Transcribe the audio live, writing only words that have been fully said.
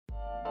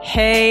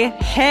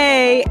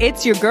Hey,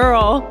 it's your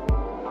girl,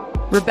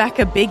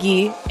 Rebecca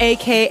Biggie,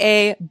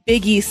 aka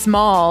Biggie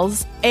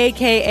Smalls,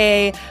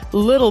 aka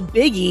Little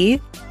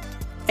Biggie,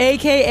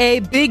 aka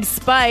Big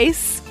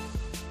Spice,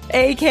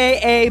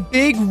 aka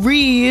Big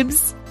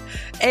Reebs,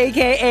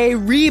 aka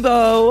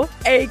Rebo,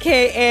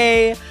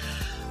 aka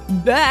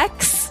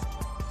Bex,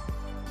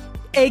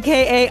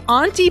 aka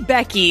Auntie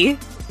Becky.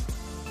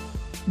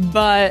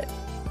 But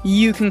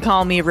you can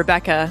call me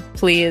Rebecca,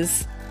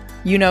 please.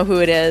 You know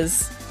who it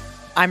is.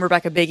 I'm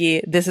Rebecca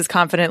Biggie. This is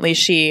Confidently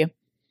She.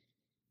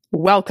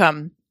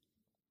 Welcome.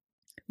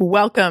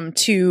 Welcome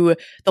to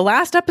the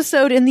last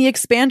episode in the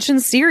expansion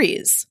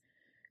series.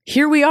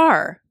 Here we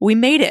are. We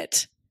made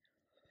it.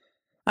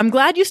 I'm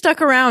glad you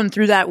stuck around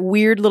through that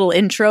weird little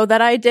intro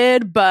that I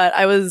did, but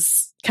I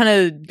was kind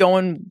of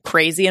going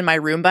crazy in my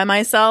room by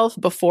myself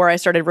before I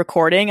started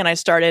recording, and I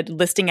started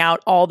listing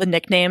out all the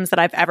nicknames that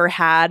I've ever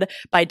had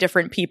by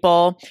different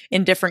people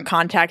in different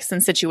contexts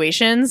and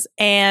situations,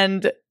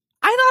 and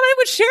I thought I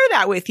would share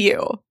that with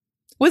you.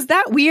 Was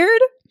that weird?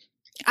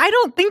 I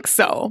don't think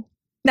so.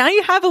 Now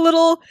you have a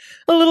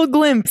little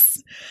glimpse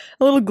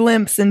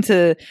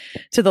into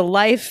the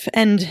life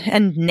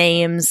and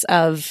names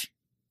of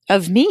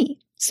me.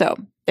 So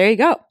there you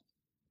go.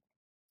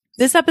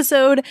 This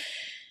episode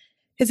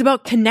is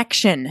about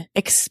connection,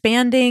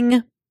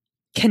 expanding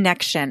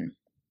connection.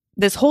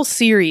 This whole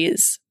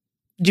series,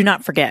 do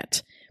not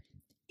forget,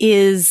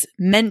 is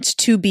meant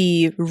to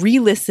be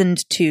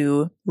re-listened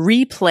to,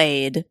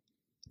 replayed,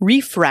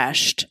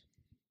 refreshed.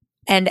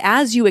 And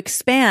as you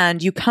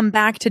expand, you come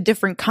back to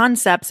different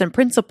concepts and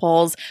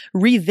principles,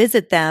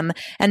 revisit them,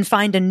 and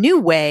find a new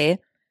way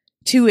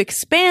to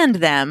expand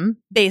them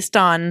based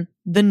on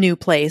the new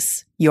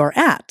place you're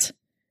at.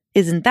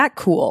 Isn't that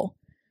cool?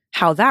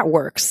 How that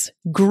works,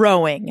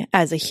 growing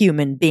as a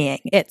human being.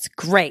 It's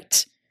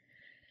great.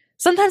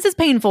 Sometimes it's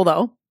painful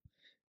though.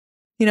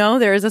 You know,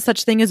 there is a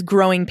such thing as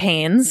growing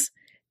pains.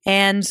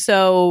 And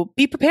so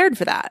be prepared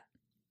for that.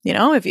 You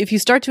know, if you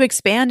start to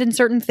expand in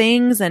certain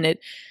things and it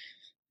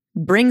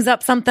brings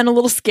up something a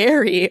little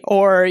scary,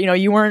 or, you know,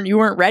 you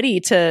weren't ready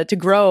to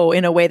grow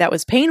in a way that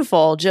was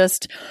painful,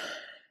 just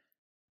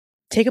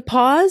take a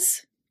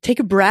pause,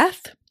 take a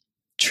breath,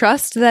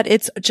 trust that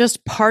it's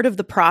just part of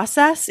the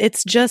process.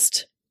 It's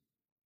just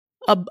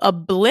a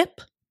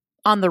blip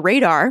on the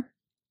radar.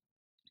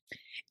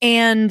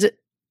 And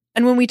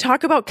when we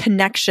talk about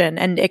connection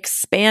and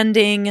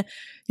expanding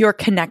your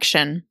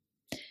connection,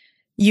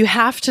 you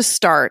have to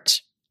start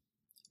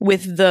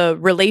with the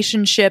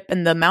relationship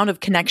and the amount of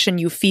connection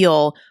you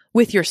feel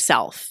with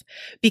yourself,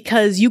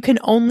 because you can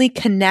only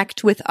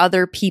connect with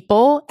other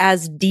people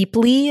as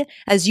deeply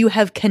as you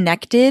have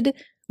connected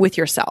with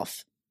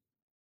yourself.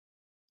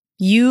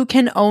 You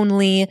can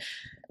only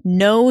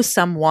know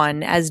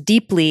someone as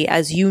deeply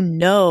as you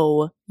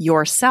know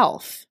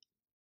yourself.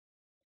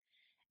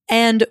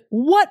 And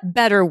what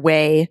better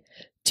way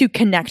to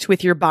connect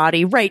with your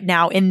body right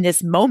now in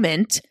this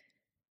moment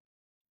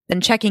than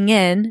checking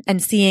in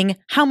and seeing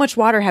how much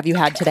water have you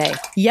had today?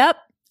 Yep,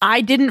 I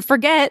didn't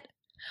forget.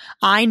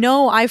 I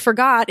know I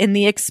forgot in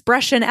the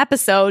expression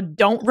episode.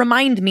 Don't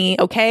remind me,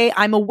 okay?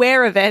 I'm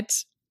aware of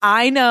it.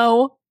 I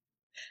know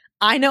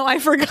I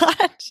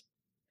forgot,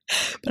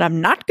 but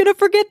I'm not going to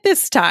forget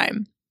this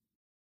time.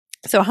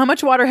 So how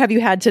much water have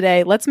you had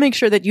today? Let's make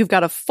sure that you've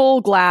got a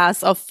full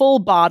glass, a full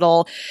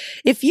bottle.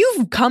 If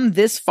you've come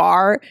this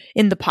far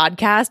in the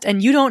podcast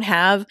and you don't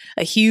have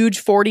a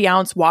huge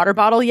 40-ounce water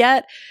bottle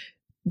yet,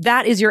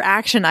 that is your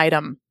action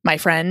item, my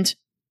friend.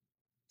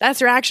 That's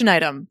your action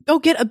item. Go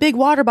get a big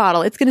water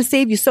bottle. It's going to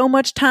save you so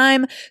much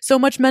time, so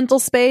much mental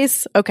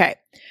space. Okay.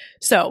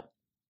 So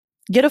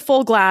get a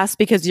full glass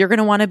because you're going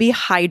to want to be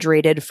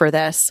hydrated for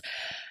this.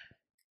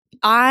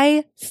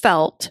 I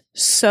felt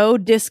so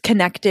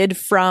disconnected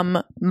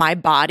from my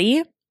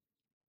body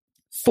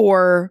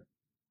for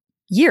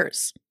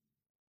years.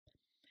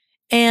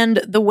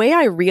 And the way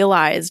I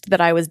realized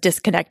that I was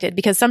disconnected,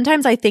 because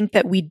sometimes I think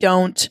that we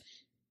don't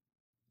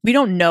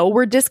know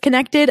we're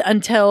disconnected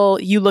until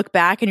you look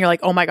back and you're like,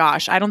 oh my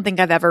gosh, I don't think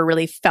I've ever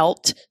really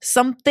felt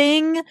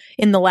something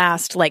in the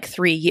last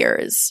 3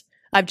 years.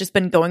 I've just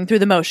been going through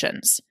the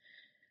motions.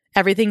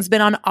 Everything's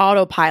been on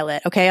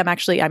autopilot. Okay.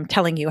 I'm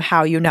telling you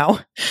how you know.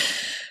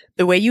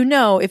 The way you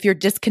know if you're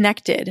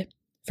disconnected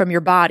from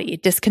your body,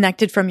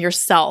 disconnected from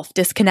yourself,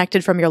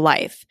 disconnected from your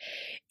life,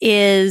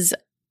 is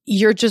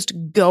you're just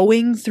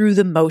going through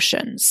the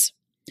motions.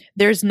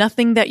 There's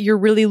nothing that you're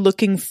really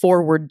looking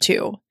forward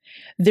to.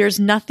 There's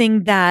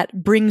nothing that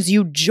brings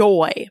you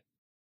joy.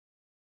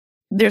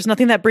 There's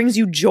nothing that brings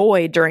you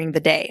joy during the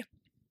day.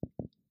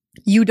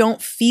 You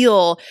don't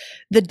feel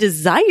the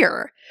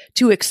desire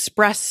to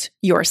express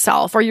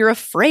yourself, or you're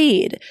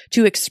afraid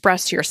to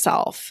express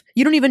yourself.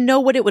 You don't even know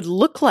what it would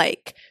look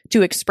like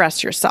to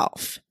express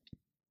yourself.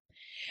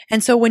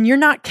 And so when you're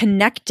not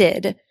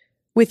connected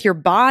with your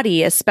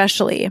body,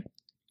 especially,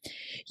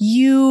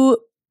 you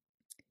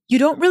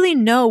don't really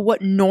know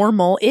what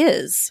normal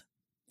is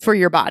for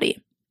your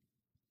body.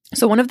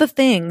 So one of the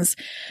things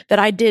that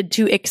I did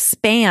to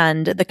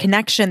expand the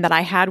connection that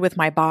I had with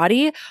my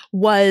body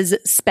was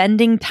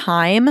spending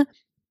time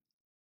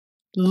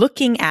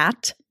looking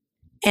at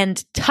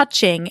and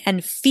touching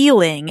and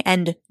feeling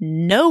and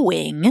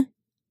knowing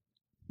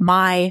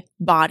my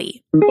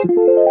body.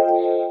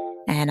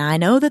 And I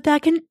know that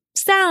that can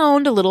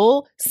sound a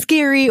little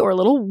scary or a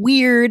little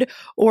weird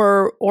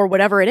or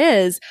whatever it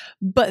is,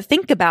 but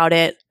think about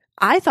it.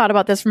 I thought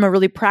about this from a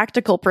really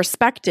practical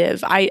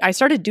perspective. I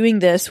started doing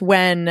this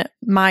when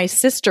my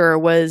sister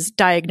was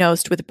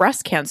diagnosed with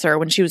breast cancer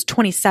when she was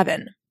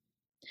 27.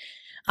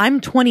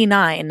 I'm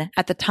 29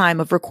 at the time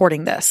of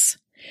recording this.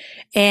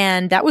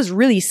 And that was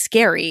really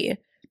scary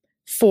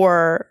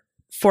for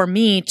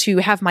me to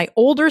have my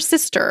older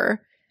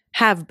sister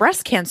have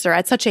breast cancer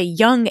at such a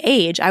young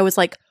age. I was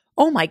like,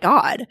 oh my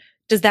God,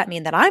 does that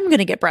mean that I'm going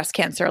to get breast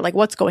cancer? Like,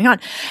 what's going on?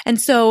 And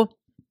so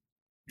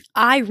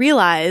I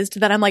realized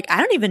that I'm like, I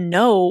don't even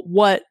know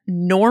what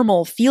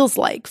normal feels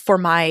like for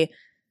my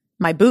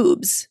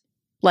boobs.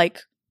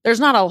 Like, there's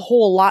not a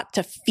whole lot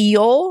to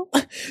feel.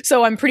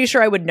 So I'm pretty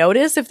sure I would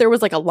notice if there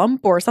was like a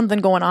lump or something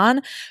going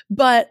on.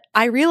 But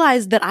I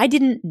realized that I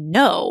didn't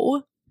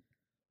know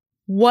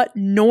what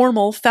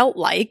normal felt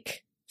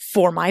like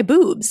for my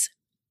boobs.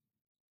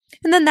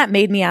 And then that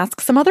made me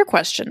ask some other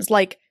questions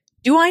like,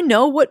 do I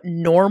know what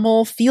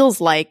normal feels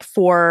like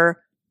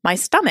for my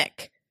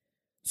stomach,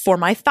 for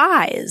my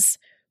thighs,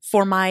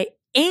 for my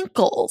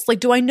ankles? Like,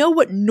 do I know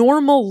what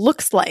normal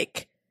looks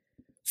like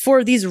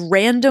for these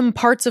random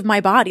parts of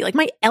my body, like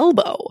my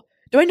elbow?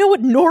 Do I know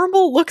what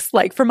normal looks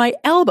like for my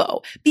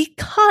elbow?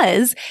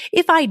 Because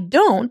if I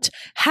don't,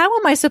 how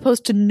am I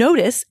supposed to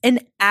notice an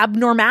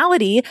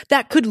abnormality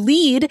that could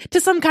lead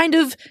to some kind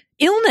of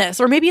illness?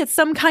 Or maybe it's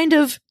some kind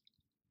of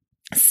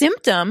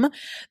symptom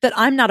that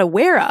I'm not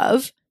aware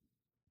of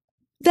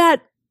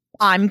that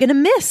I'm going to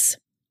miss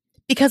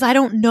because I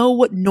don't know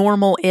what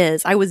normal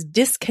is. I was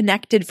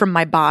disconnected from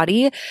my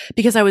body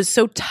because I was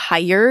so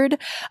tired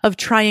of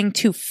trying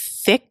to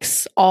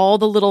fix all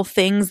the little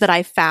things that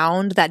I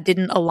found that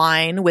didn't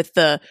align with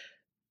the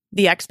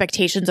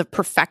expectations of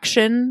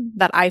perfection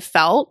that I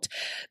felt,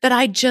 that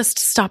I just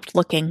stopped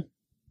looking.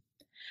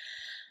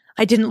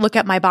 I didn't look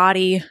at my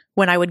body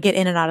when I would get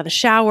in and out of the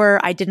shower.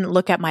 I didn't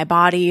look at my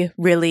body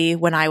really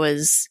when I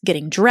was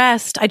getting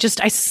dressed. I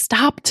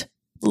stopped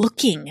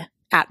looking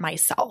at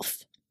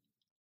myself.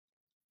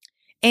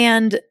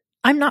 And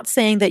I'm not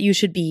saying that you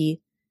should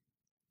be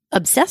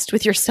obsessed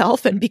with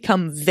yourself and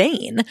become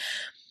vain,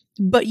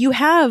 but you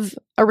have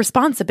a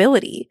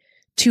responsibility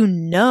to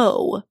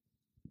know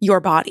your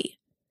body.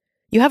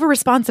 You have a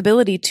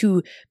responsibility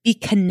to be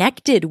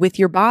connected with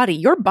your body.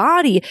 Your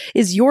body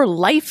is your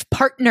life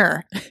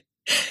partner.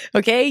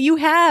 Okay? You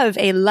have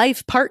a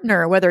life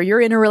partner, whether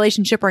you're in a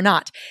relationship or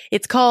not.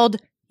 It's called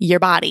your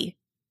body.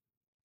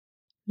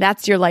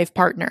 That's your life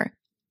partner.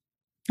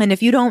 And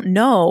if you don't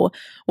know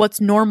what's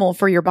normal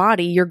for your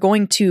body, you're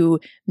going to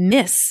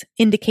miss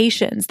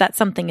indications that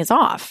something is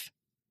off.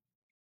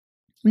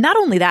 Not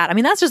only that, I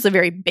mean, that's just a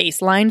very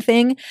baseline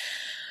thing.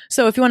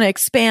 So if you want to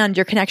expand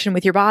your connection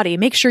with your body,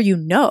 make sure you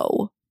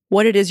know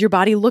what it is your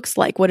body looks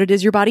like, what it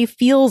is your body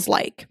feels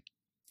like,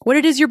 what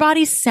it is your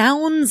body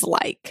sounds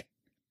like.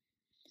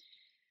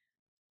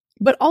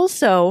 But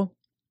also,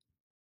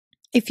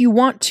 if you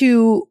want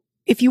to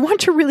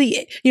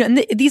really,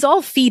 and these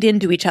all feed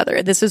into each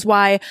other. This is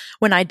why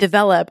when I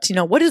developed,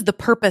 what is the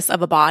purpose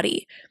of a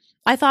body?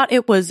 I thought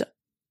it was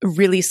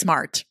really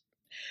smart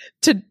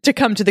to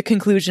come to the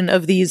conclusion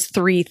of these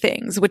three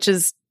things, which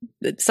is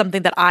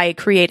something that I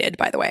created,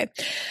 by the way.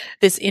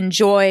 This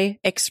enjoy,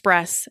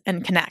 express,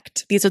 and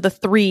connect. These are the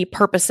three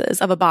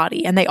purposes of a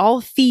body, and they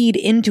all feed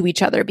into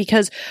each other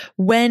because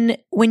when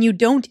you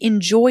don't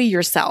enjoy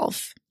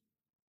yourself,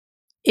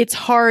 it's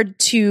hard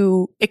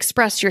to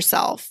express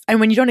yourself. And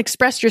when you don't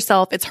express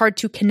yourself, it's hard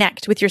to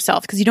connect with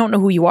yourself because you don't know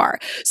who you are.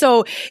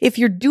 So if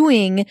you're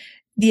doing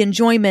the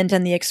enjoyment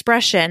and the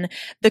expression,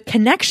 the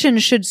connection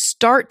should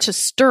start to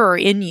stir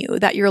in you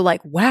that you're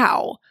like,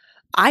 wow,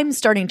 I'm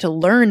starting to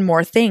learn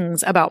more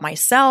things about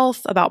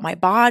myself, about my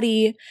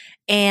body,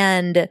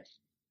 and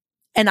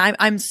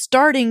I'm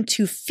starting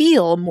to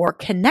feel more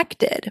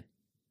connected.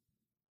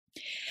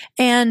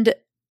 And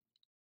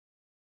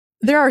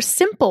there are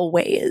simple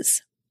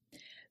ways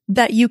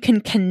that you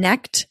can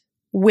connect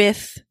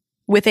with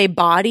a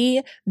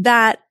body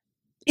that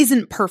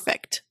isn't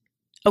perfect.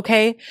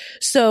 Okay?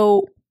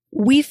 So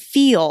we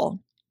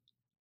feel,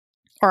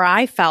 or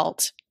I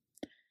felt,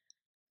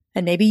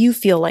 and maybe you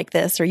feel like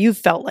this or you've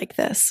felt like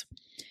this,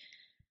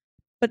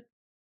 but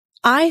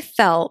I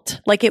felt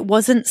like it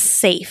wasn't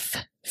safe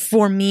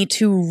for me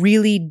to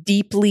really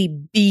deeply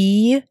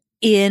be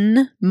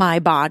in my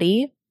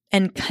body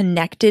and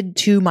connected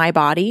to my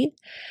body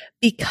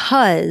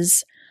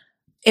because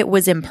it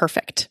was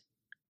imperfect.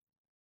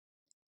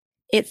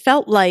 It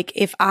felt like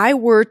if I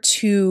were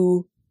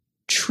to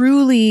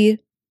truly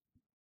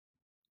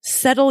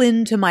settle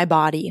into my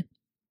body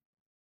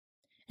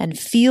and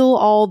feel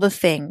all the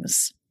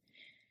things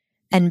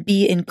and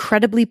be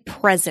incredibly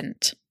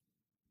present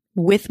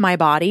with my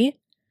body,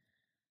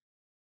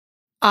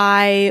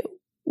 I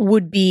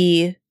would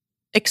be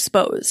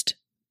exposed.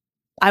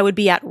 I would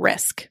be at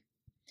risk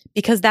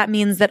because that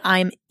means that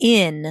I'm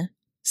in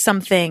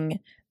something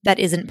that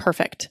isn't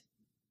perfect,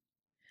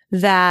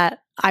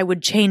 that I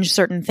would change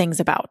certain things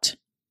about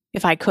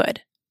if I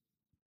could.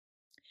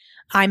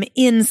 I'm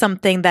in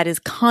something that is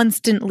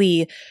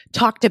constantly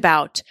talked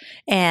about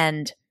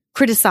and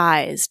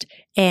criticized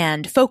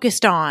and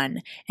focused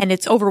on, and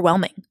it's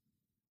overwhelming.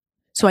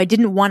 So I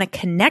didn't want to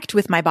connect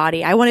with my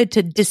body. I wanted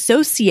to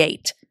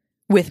dissociate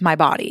with my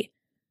body.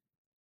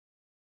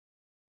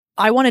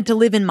 I wanted to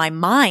live in my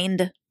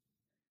mind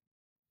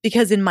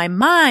because in my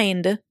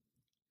mind,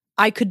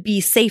 I could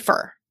be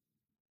safer.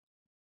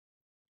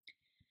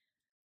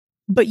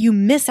 But you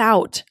miss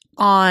out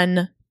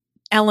on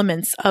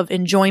elements of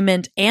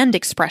enjoyment and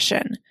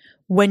expression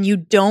when you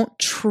don't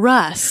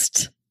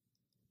trust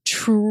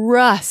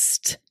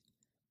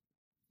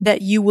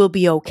that you will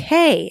be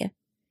okay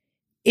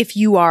if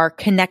you are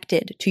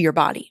connected to your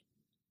body.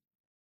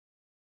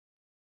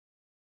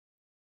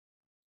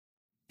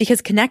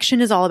 Because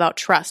connection is all about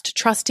trust,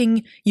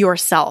 trusting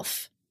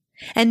yourself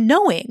and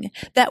knowing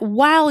that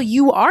while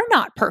you are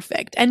not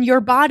perfect and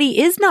your body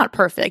is not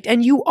perfect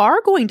and you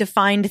are going to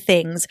find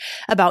things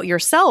about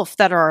yourself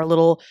that are a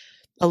little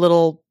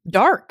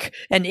dark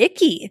and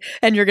icky,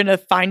 and you're going to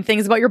find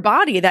things about your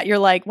body that you're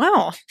like,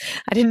 wow,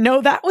 I didn't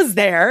know that was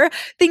there.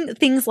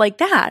 Things like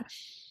that.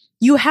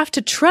 You have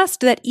to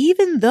trust that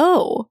even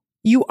though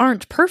you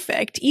aren't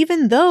perfect,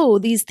 even though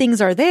these things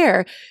are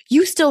there,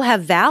 you still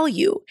have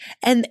value,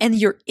 and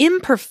your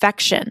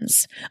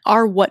imperfections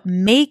are what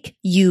make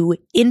you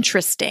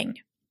interesting.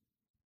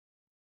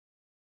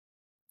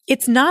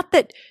 It's not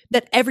that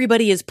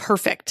everybody is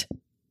perfect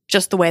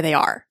just the way they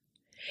are.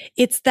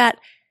 It's that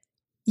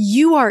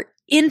you are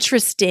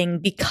interesting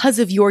because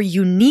of your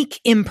unique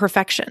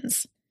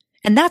imperfections.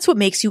 And that's what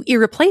makes you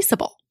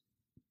irreplaceable.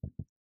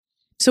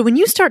 So when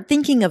you start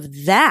thinking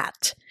of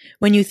that,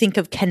 when you think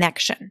of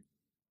connection,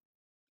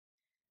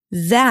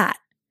 that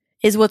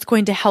is what's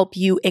going to help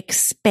you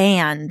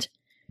expand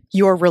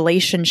your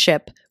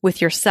relationship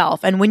with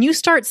yourself. And when you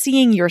start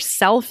seeing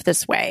yourself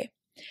this way,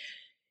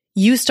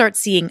 you start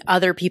seeing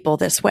other people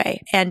this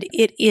way. And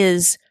it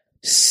is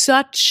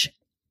such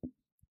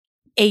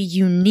a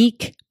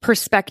unique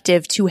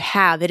perspective to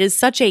have. It is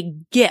such a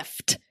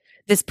gift,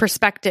 this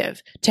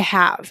perspective to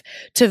have,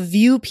 to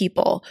view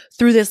people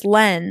through this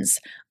lens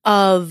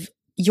of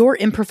your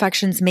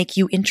imperfections make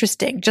you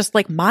interesting, just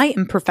like my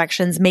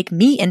imperfections make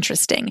me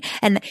interesting.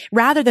 And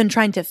rather than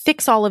trying to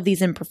fix all of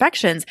these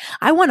imperfections,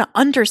 I want to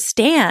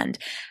understand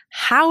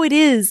how it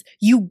is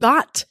you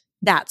got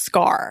that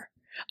scar.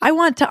 I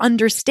want to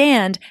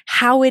understand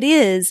how it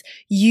is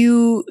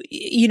you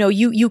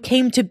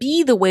came to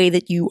be the way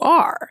that you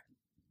are.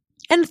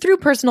 And through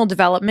personal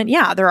development,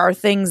 yeah, there are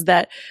things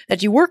that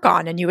you work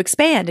on and you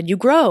expand and you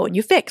grow and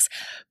you fix.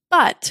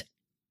 But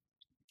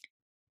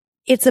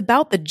it's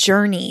about the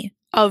journey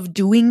of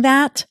doing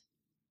that.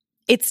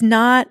 It's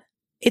not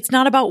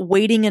about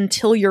waiting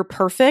until you're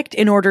perfect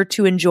in order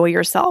to enjoy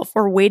yourself,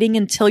 or waiting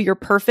until you're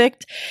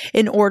perfect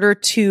in order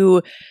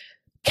to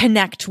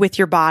connect with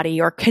your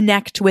body or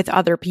connect with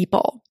other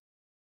people.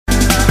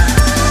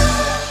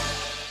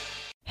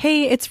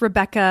 Hey, it's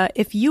Rebecca.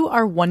 If you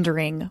are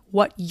wondering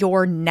what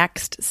your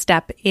next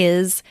step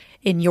is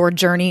in your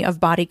journey of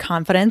body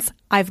confidence,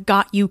 I've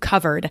got you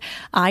covered.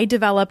 I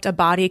developed a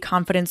body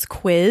confidence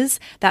quiz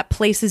that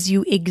places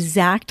you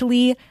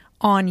exactly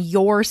on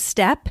your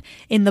step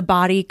in the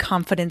body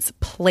confidence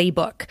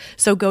playbook.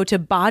 So go to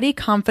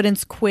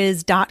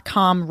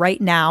bodyconfidencequiz.com right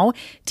now,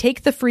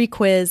 take the free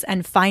quiz,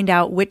 and find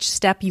out which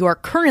step you are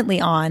currently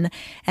on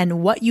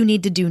and what you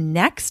need to do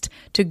next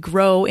to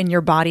grow in your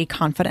body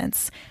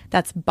confidence.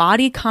 That's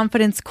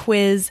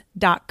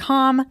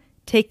bodyconfidencequiz.com.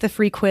 Take the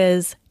free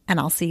quiz, and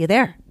I'll see you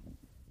there.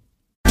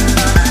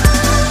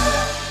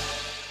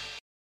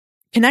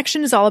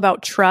 Connection is all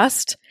about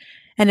trust,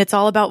 and it's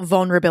all about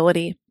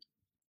vulnerability.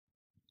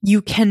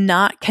 You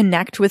cannot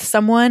connect with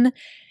someone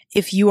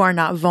if you are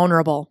not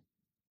vulnerable.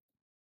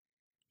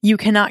 You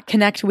cannot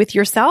connect with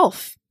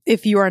yourself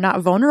if you are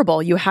not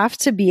vulnerable. You have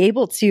to be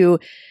able to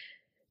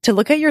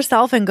look at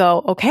yourself and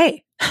go,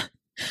 okay,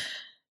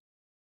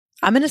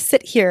 I'm going to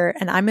sit here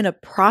and I'm going to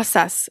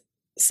process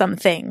some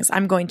things.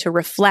 I'm going to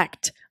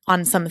reflect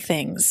on some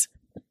things.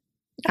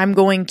 I'm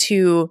going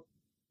to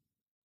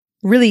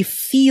really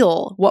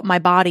feel what my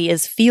body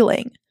is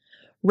feeling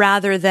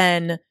rather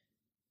than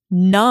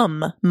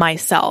numb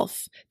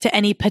myself to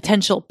any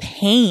potential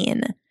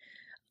pain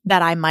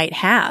that I might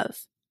have.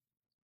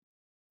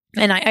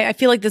 And I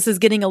feel like this is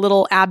getting a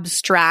little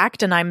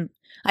abstract, and I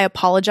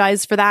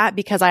apologize for that,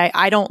 because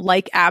I don't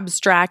like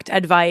abstract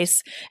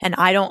advice, and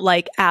I don't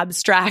like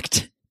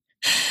abstract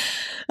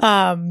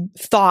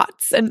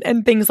thoughts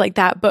and things like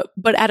that.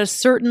 But at a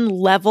certain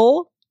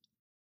level,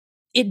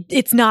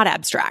 it's not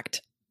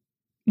abstract.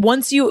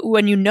 When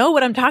you know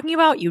what I'm talking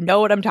about, you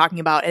know what I'm talking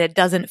about, and it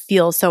doesn't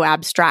feel so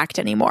abstract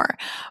anymore.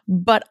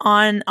 But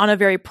on a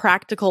very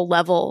practical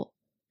level,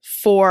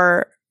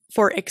 for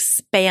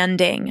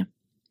expanding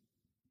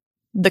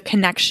the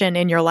connection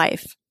in your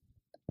life,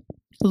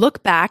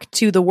 Look back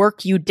to the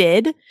work you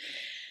did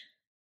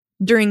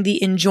during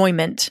the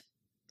enjoyment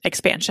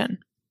expansion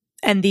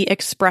and the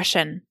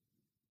expression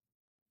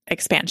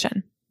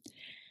expansion.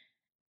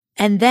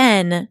 And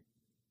then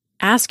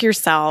ask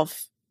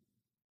yourself,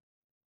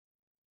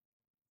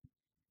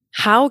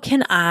 how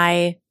can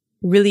I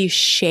really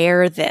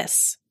share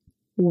this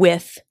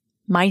with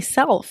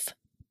myself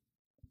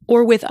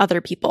or with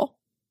other people?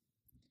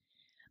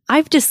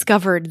 I've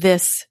discovered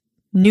this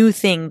new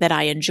thing that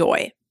I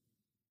enjoy.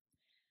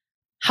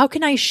 How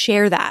can I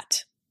share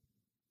that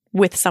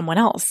with someone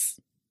else?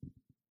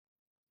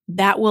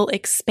 That will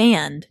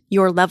expand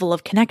your level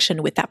of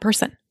connection with that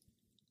person.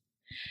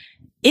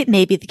 It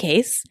may be the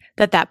case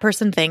that that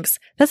person thinks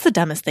that's the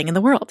dumbest thing in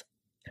the world,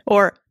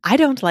 or I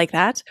don't like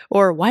that,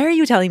 or why are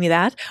you telling me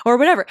that, or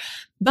whatever.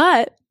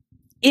 But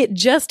it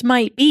just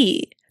might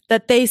be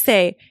that they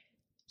say,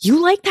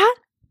 you like that?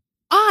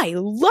 I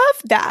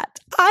love that.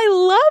 I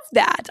love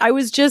that. I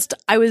was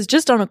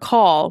just on a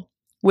call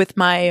with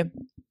my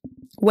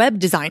web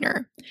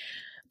designer.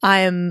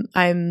 I'm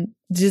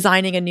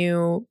designing a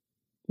new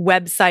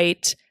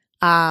website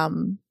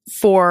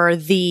for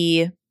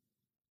the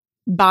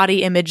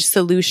body image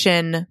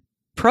solution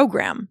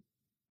program.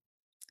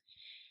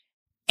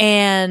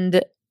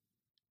 And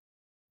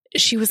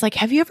she was like,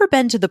 have you ever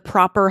been to the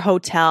Proper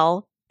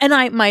Hotel?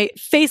 And my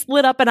face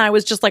lit up and I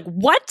was just like,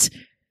 what?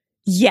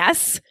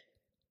 Yes.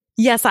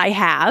 Yes, I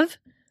have.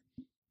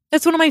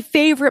 That's one of my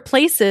favorite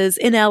places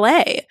in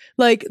LA.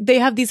 Like they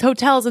have these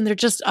hotels and they're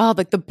just,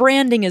 like the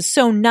branding is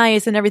so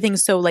nice and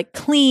everything's so like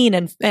clean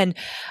and kind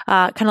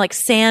of like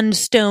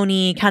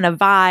sandstone-y kind of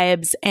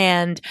vibes.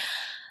 And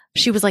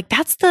she was like,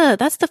 that's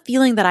the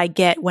feeling that I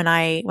get when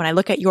I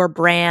look at your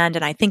brand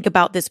and I think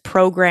about this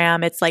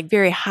program. It's like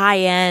very high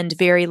end,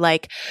 very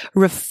like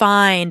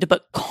refined,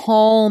 but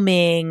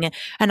calming.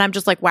 And I'm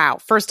just like, wow,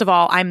 first of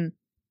all, I'm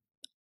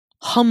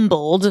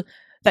humbled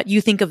that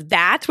you think of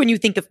that when you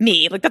think of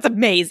me. Like, that's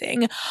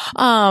amazing.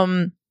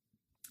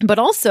 But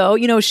also,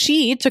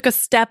 she took a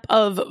step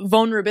of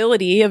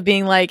vulnerability of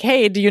being like,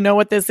 hey, do you know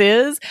what this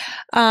is?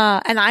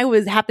 And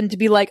I happened to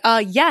be like,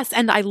 yes.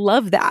 And I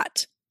love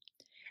that.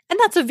 And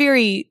that's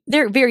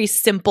they're very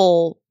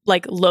simple,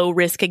 like low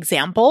risk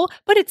example,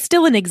 but it's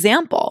still an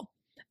example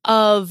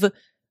of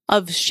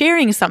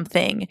sharing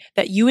something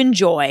that you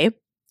enjoy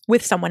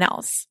with someone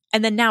else.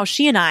 And then now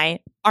she and I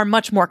are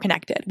much more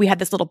connected. We had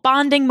this little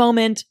bonding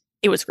moment.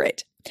 It was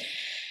great.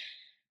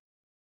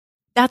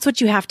 That's what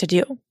you have to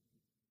do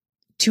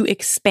to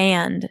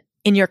expand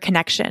in your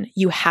connection.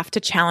 You have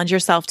to challenge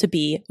yourself to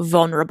be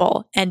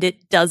vulnerable, and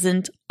it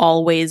doesn't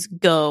always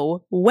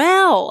go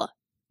well,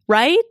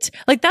 right?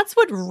 Like that's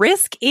what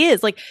risk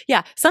is. Like,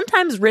 yeah,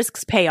 sometimes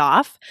risks pay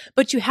off,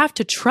 but you have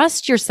to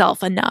trust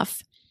yourself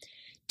enough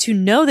to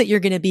know that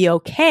you're going to be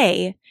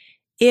okay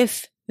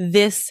if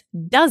this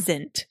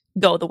doesn't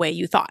go the way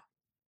you thought.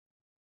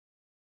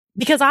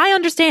 Because I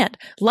understand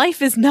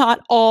life is not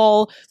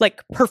all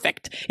like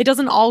perfect. It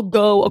doesn't all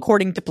go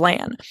according to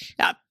plan.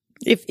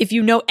 If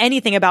you know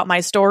anything about my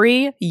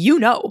story, you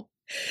know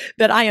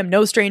that I am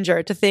no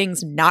stranger to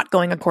things not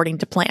going according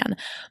to plan.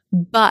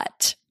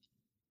 But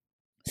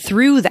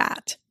through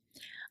that,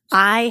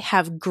 I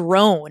have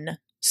grown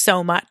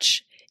so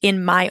much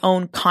in my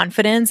own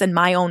confidence and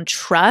my own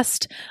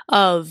trust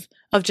of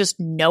just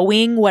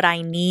knowing what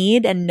I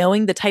need and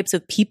knowing the types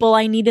of people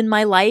I need in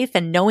my life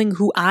and knowing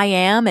who I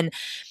am and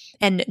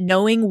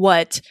knowing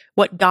what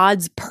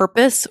God's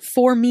purpose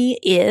for me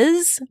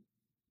is.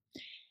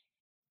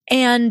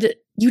 And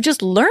you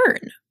just learn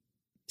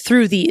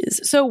through these.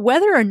 So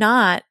whether or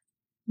not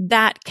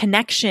that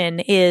connection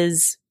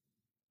is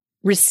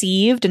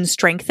received and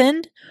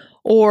strengthened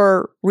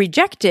or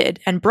rejected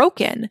and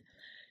broken,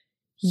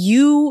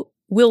 you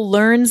will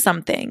learn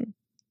something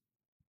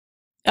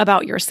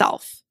about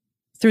yourself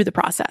through the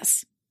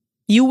process.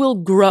 You will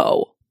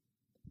grow.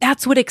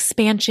 That's what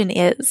expansion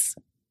is.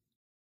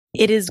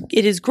 It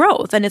is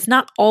growth, and it's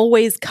not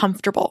always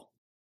comfortable.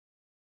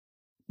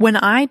 When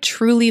I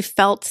truly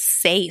felt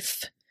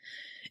safe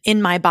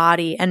in my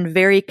body and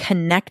very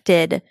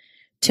connected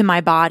to my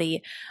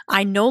body,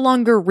 I no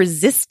longer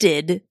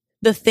resisted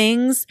the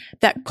things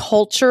that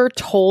culture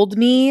told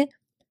me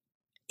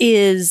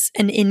is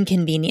an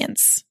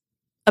inconvenience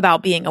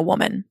about being a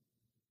woman.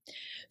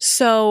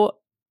 So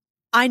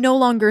I no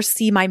longer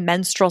see my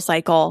menstrual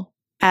cycle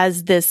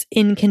as this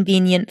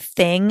inconvenient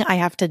thing I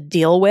have to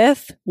deal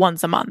with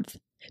once a month.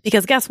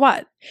 Because guess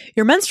what?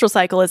 Your menstrual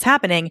cycle is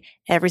happening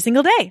every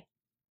single day.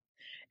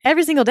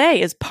 Every single day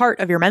is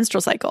part of your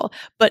menstrual cycle.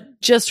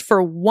 But just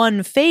for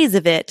one phase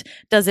of it,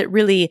 does it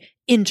really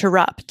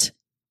interrupt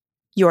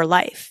your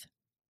life?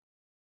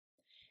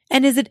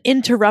 And is it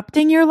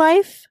interrupting your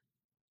life?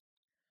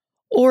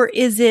 Or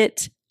is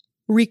it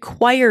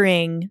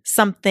requiring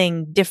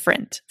something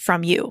different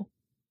from you?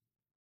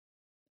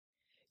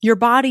 Your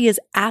body is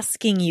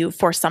asking you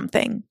for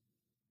something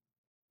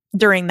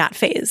during that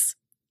phase.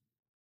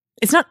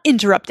 It's not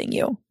interrupting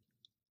you.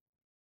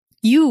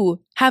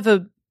 You have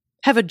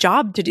a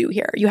job to do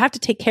here. You have to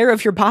take care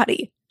of your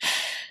body.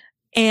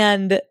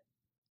 And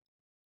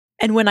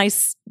And when I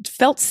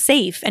felt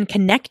safe and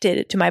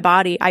connected to my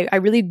body, I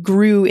really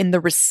grew in the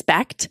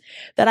respect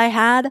that I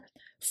had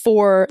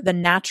for the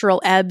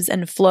natural ebbs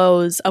and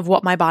flows of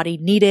what my body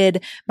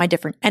needed, my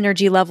different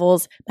energy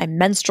levels, my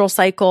menstrual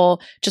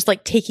cycle, just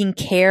like taking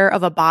care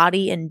of a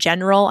body in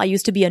general. I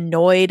used to be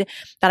annoyed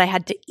that I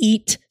had to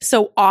eat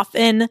so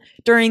often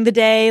during the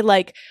day.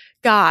 Like,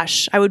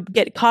 gosh, I would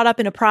get caught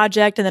up in a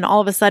project and then all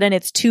of a sudden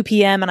it's 2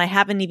 p.m. and I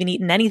haven't even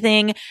eaten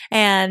anything.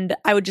 And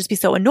I would just be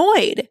so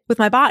annoyed with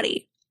my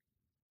body.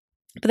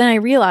 But then I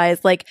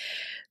realized, like,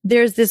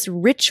 there's this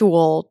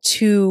ritual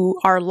to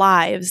our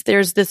lives.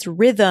 There's this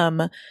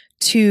rhythm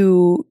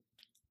to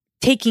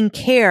taking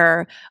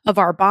care of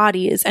our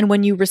bodies. And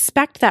when you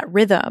respect that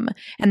rhythm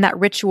and that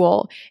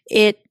ritual,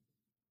 it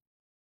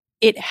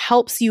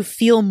helps you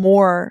feel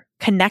more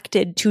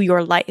connected to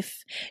your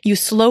life. You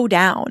slow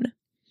down.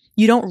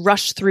 You don't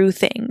rush through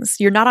things.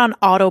 You're not on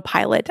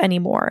autopilot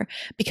anymore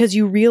because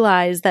you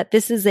realize that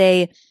this is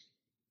a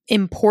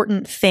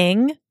important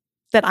thing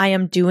that I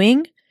am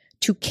doing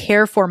to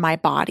care for my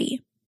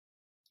body.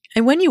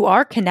 And when you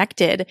are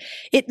connected,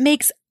 it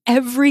makes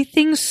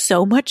everything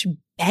so much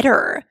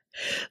better.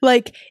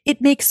 Like, it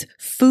makes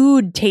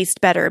food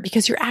taste better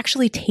because you're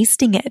actually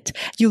tasting it.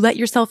 You let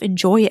yourself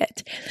enjoy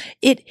it.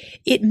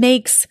 It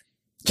makes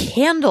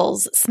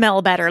candles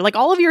smell better. Like,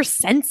 all of your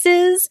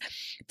senses,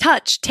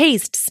 touch,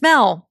 taste,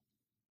 smell,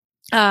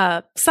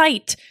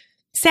 sight,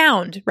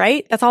 sound,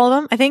 right? That's all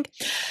of them, I think.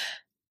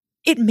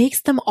 It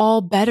makes them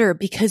all better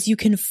because you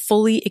can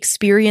fully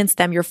experience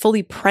them. You're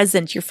fully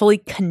present. You're fully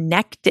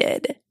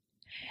connected.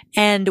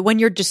 And when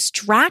you're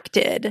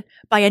distracted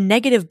by a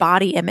negative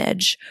body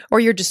image, or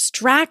you're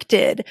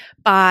distracted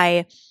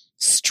by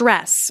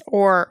stress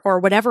or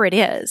whatever it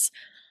is,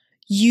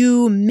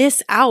 you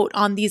miss out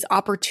on these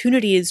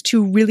opportunities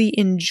to really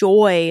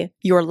enjoy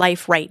your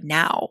life right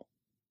now.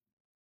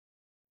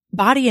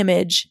 Body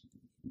image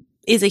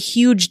is a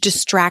huge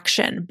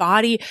distraction.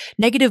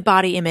 Negative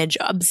body image,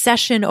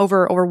 obsession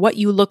over what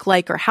you look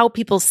like or how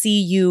people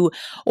see you,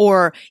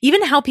 or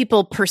even how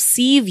people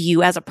perceive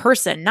you as a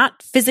person,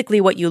 not physically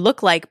what you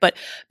look like, but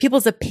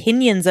people's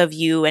opinions of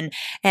you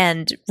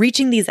and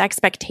reaching these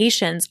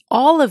expectations.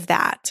 All of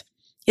that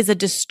is a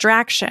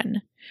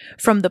distraction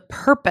from the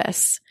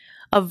purpose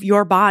of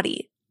your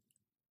body,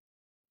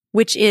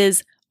 which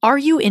is, are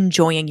you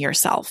enjoying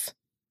yourself?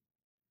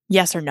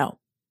 Yes or no?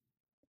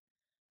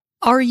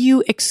 Are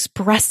you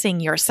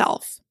expressing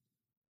yourself?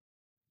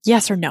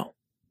 Yes or no?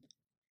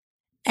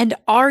 And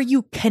are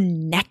you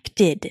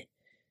connected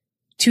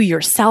to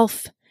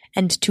yourself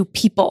and to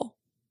people?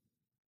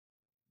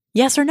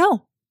 Yes or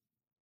no?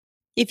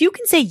 If you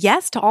can say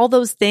yes to all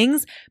those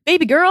things,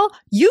 baby girl,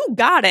 you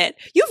got it.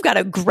 You've got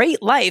a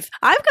great life.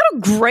 I've got a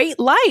great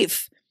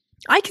life.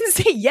 I can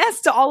say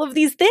yes to all of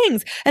these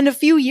things. And a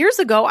few years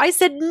ago, I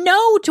said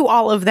no to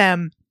all of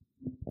them.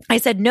 And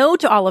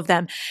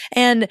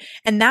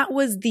that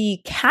was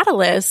the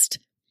catalyst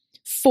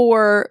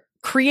for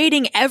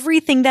creating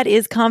everything that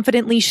is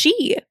Confidently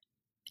She.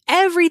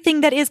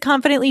 Everything that is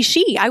Confidently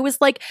She. I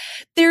was like,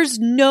 there's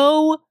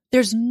no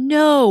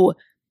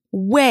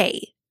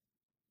way.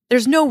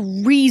 There's no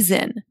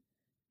reason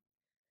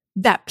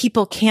that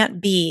people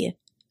can't be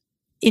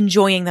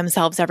enjoying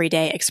themselves every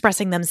day,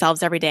 expressing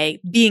themselves every day,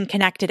 being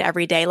connected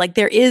every day. Like,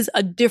 there is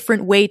a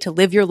different way to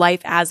live your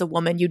life as a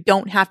woman. You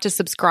don't have to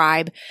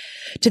subscribe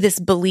to this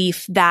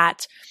belief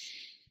that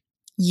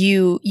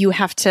you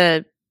have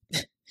to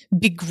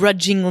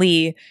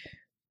begrudgingly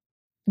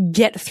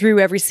get through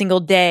every single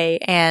day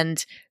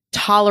and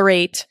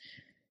tolerate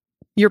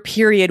your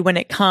period when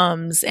it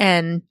comes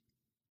and,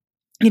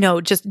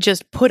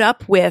 just put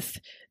up with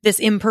this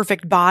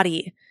imperfect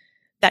body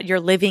that you're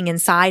living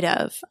inside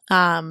of.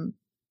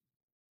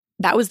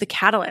 That was the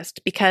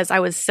catalyst, because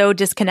I was so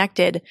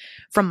disconnected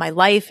from my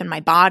life and my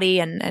body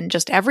and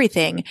just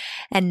everything.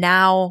 And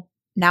now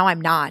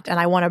I'm not. And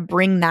I want to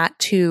bring that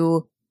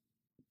to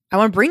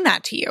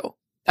you.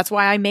 That's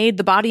why I made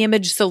the body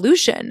image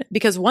solution,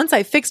 because once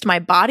I fixed my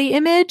body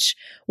image,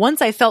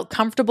 once I felt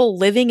comfortable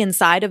living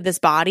inside of this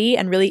body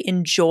and really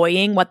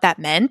enjoying what that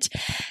meant,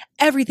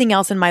 everything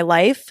else in my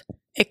life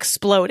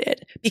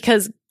exploded.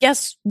 Because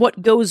guess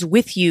what goes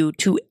with you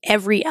to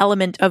every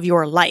element of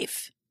your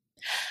life?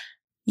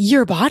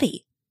 Your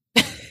body.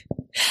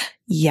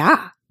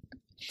 Yeah.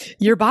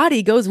 Your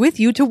body goes with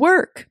you to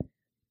work.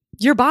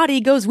 Your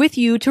body goes with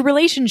you to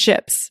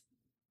relationships.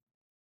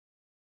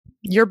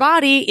 Your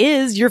body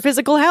is your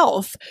physical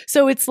health.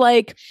 So it's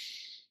like,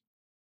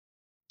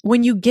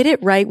 when you get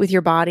it right with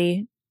your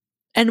body,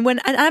 and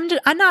I'm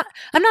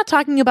not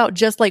talking about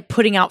just like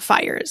putting out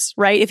fires,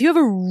 right? If you have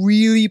a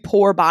really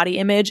poor body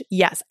image,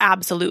 yes,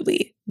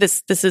 absolutely.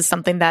 This is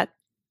something that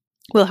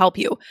will help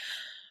you.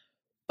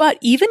 But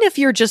even if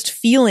you're just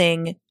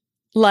feeling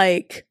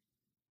like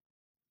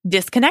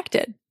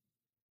disconnected,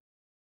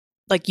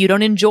 like you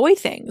don't enjoy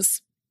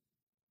things,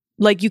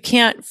 like you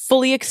can't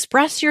fully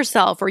express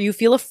yourself, or you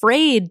feel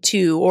afraid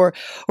to, or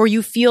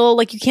you feel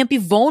like you can't be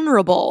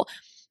vulnerable,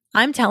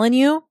 I'm telling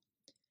you,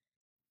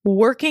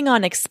 working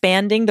on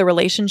expanding the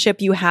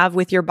relationship you have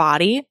with your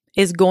body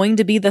is going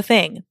to be the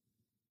thing.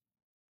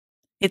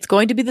 It's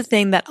going to be the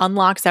thing that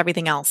unlocks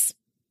everything else.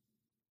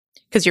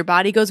 Because your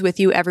body goes with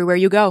you everywhere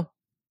you go.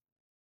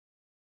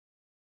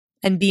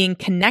 And being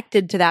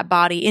connected to that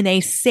body in a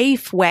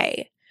safe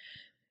way,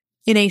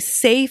 to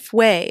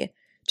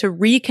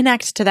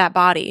reconnect to that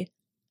body,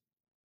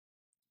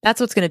 that's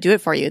what's going to do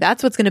it for you.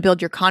 That's what's going to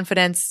build your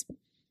confidence.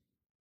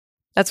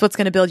 That's what's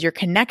going to build your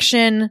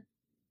connection,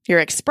 your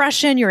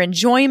expression, your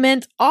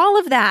enjoyment, all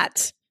of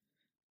that.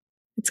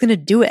 It's going to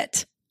do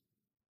it.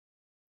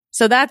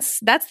 So that's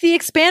the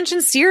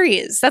expansion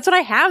series. That's what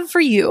I have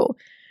for you.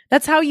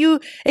 That's how you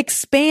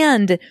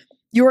expand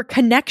your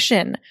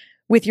connection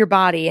with your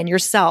body and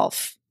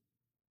yourself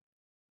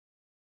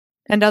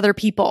and other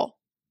people.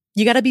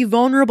 You got to be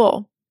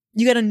vulnerable.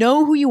 You got to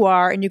know who you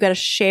are, and you got to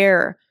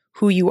share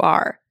who you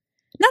are.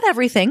 Not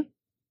everything,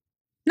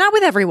 not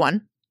with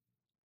everyone,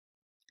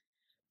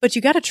 but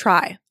you got to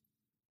try.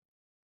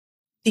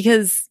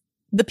 Because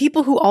the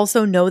people who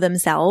also know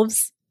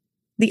themselves,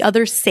 the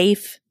other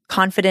safe,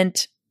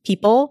 confident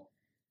people,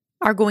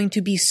 are going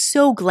to be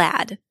so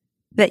glad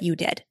that you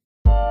did.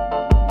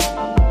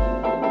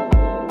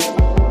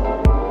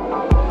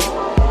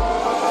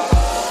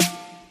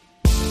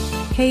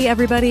 Hey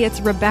everybody, it's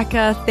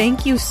Rebecca.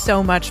 Thank you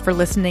so much for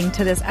listening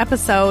to this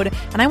episode.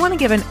 And I want to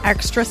give an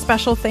extra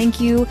special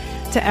thank you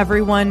to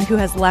everyone who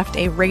has left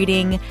a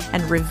rating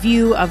and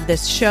review of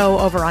this show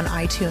over on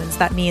iTunes.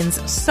 That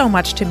means so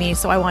much to me.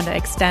 So I want to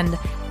extend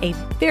a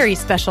very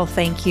special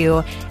thank you,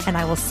 and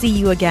I will see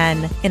you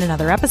again in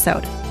another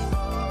episode.